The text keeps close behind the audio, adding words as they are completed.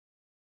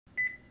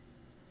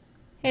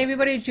Hey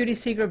everybody, Judy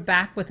Seeger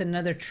back with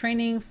another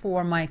training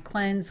for my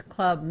Cleanse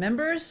Club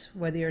members.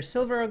 Whether you're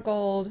silver or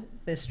gold,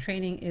 this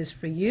training is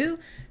for you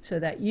so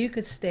that you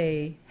could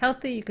stay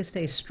healthy, you could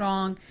stay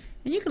strong,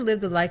 and you can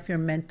live the life you're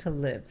meant to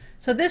live.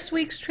 So this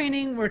week's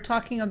training, we're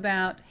talking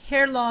about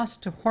hair loss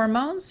to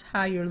hormones,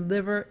 how your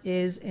liver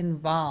is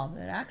involved.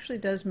 It actually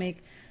does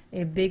make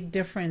a big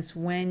difference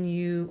when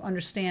you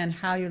understand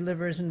how your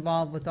liver is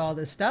involved with all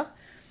this stuff.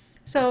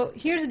 So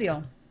here's the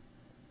deal.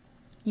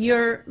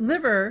 Your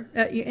liver,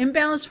 your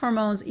imbalanced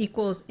hormones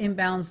equals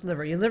imbalanced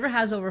liver. Your liver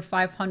has over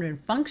 500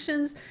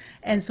 functions,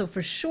 and so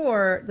for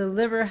sure the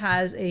liver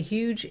has a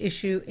huge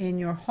issue in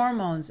your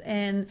hormones,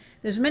 and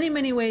there's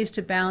many ways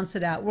to balance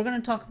it out. We're going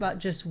to talk about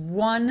just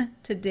one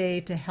today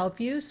to help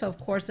you. So of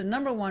course the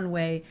number one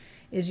way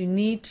is you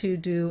need to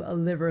do a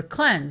liver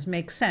cleanse.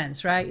 Makes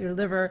sense, right? Your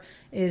liver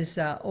is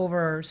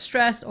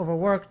overstressed,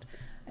 overworked,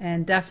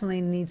 and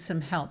definitely needs some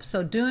help.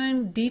 So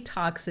doing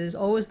detoxes,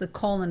 always the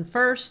colon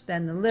first,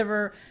 then the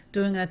liver,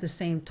 doing it at the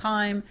same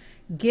time.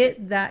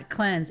 Get that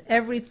cleanse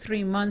every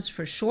 3 months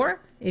for sure.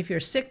 If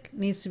you're sick, it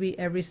needs to be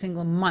every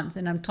single month.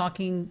 And I'm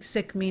talking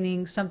sick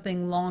meaning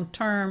something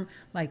long-term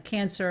like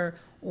cancer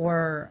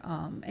or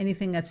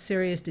anything that's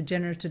serious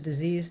degenerative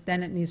disease,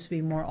 then it needs to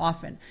be more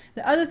often.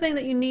 The other thing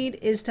that you need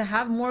is to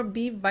have more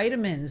B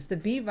vitamins. The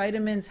B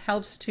vitamins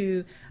helps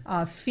to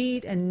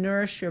feed and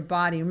nourish your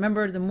body.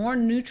 Remember, the more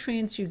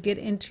nutrients you get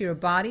into your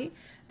body,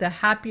 the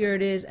happier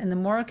it is and the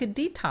more it could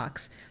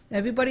detox.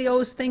 Everybody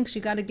always thinks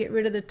you got to get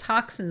rid of the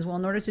toxins. Well,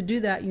 in order to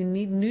do that, you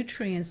need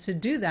nutrients to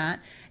do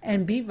that,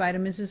 and B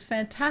vitamins is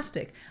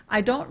fantastic.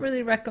 I don't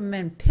really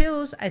recommend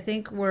pills. I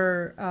think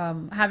we're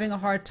having a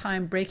hard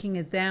time breaking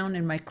it down.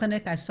 In my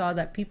clinic, I saw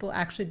that people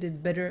actually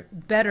did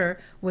better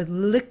with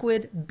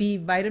liquid B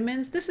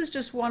vitamins. This is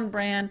just one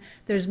brand.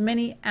 There's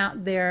many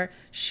out there.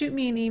 Shoot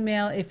me an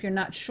email if you're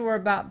not sure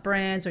about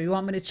brands or you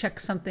want me to check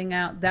something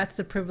out. That's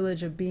the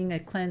privilege of being a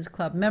Cleanse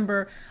Club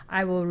member.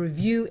 I will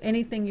review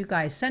anything you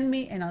guys send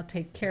me, and I'll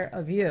take care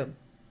of you.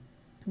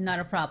 Not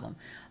a problem.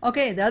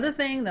 Okay, the other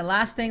thing, the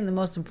last thing, the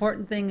most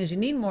important thing is you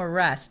need more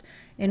rest.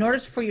 In order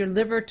for your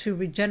liver to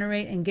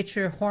regenerate and get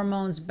your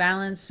hormones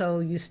balanced so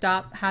you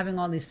stop having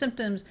all these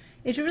symptoms,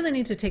 is you really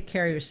need to take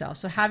care of yourself.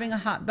 So having a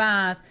hot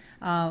bath,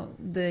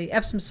 the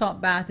Epsom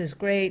salt bath is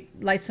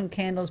great. Light some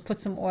candles, put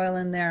some oil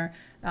in there,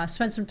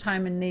 spend some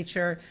time in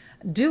nature.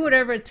 Do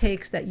whatever it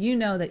takes that you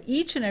know that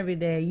each and every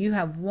day you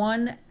have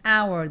 1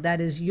 hour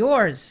that is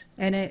yours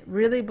and it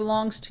really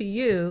belongs to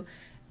you,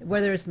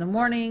 whether it's in the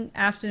morning,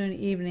 afternoon,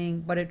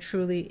 evening, but it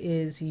truly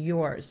is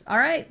yours. All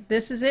right,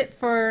 this is it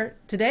for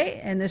today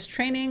and this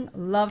training.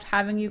 Loved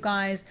having you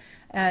guys.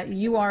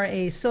 You are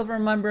a silver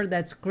member,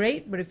 that's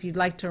great, but if you'd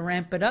like to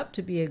ramp it up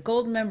to be a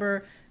gold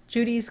member,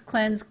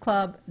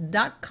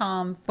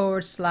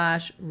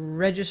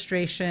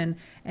 judyscleanseclub.com/registration,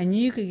 and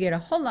you could get a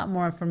whole lot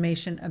more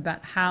information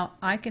about how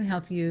I can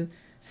help you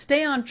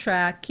stay on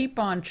track, keep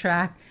on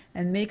track,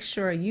 and make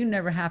sure you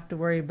never have to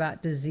worry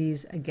about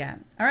disease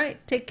again. All right,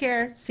 take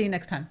care. See you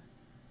next time.